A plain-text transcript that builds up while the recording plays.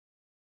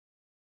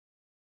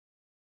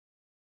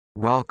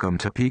Welcome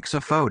to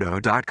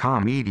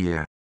PixaFOTO.com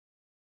Media.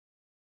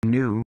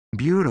 New,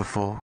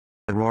 beautiful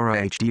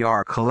Aurora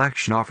HDR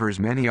collection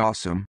offers many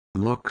awesome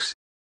looks.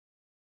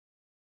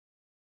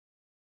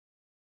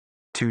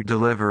 To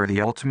deliver the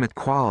ultimate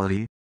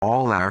quality,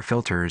 all our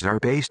filters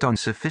are based on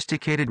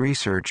sophisticated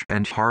research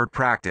and hard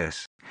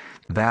practice.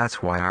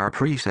 That's why our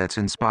presets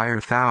inspire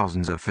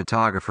thousands of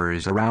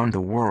photographers around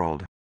the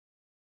world.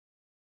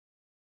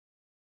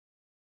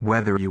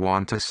 Whether you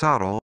want a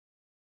subtle,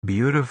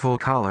 beautiful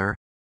color,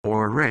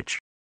 or rich,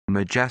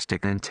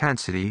 majestic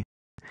intensity,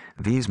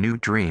 these new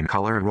Dream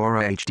Color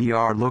Aurora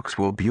HDR looks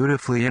will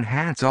beautifully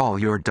enhance all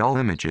your dull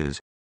images.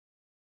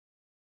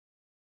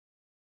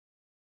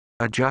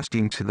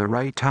 Adjusting to the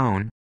right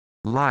tone,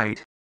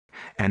 light,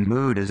 and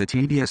mood is a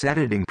tedious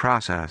editing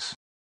process.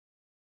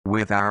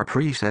 With our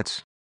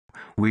presets,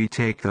 we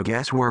take the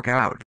guesswork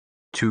out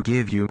to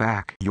give you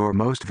back your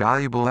most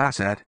valuable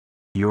asset,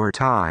 your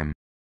time.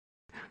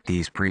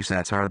 These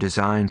presets are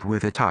designed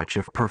with a touch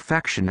of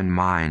perfection in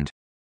mind.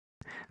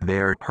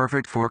 They're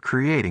perfect for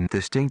creating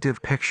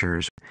distinctive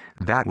pictures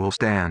that will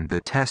stand the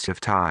test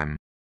of time.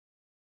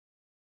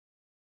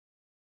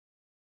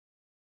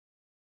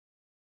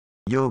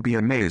 You'll be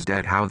amazed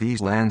at how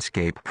these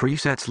landscape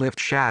presets lift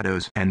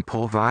shadows and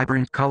pull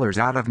vibrant colors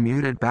out of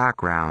muted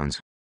backgrounds.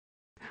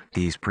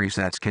 These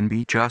presets can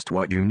be just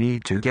what you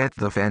need to get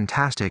the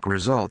fantastic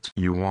results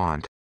you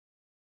want.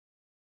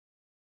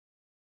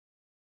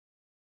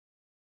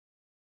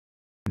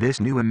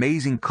 This new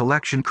amazing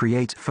collection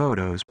creates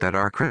photos that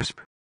are crisp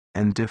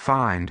and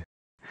defined,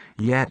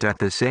 yet at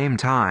the same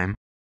time,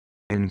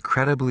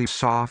 incredibly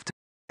soft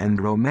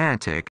and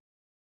romantic.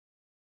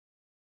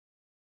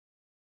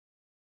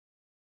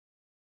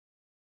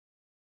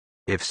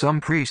 If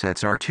some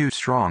presets are too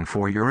strong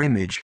for your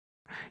image,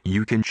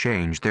 you can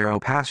change their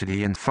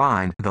opacity and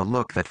find the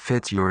look that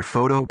fits your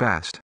photo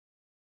best.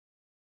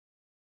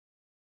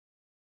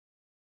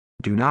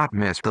 Do not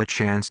miss the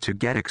chance to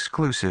get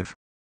exclusive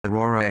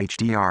Aurora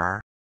HDR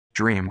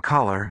Dream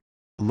Color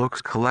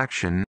looks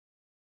collection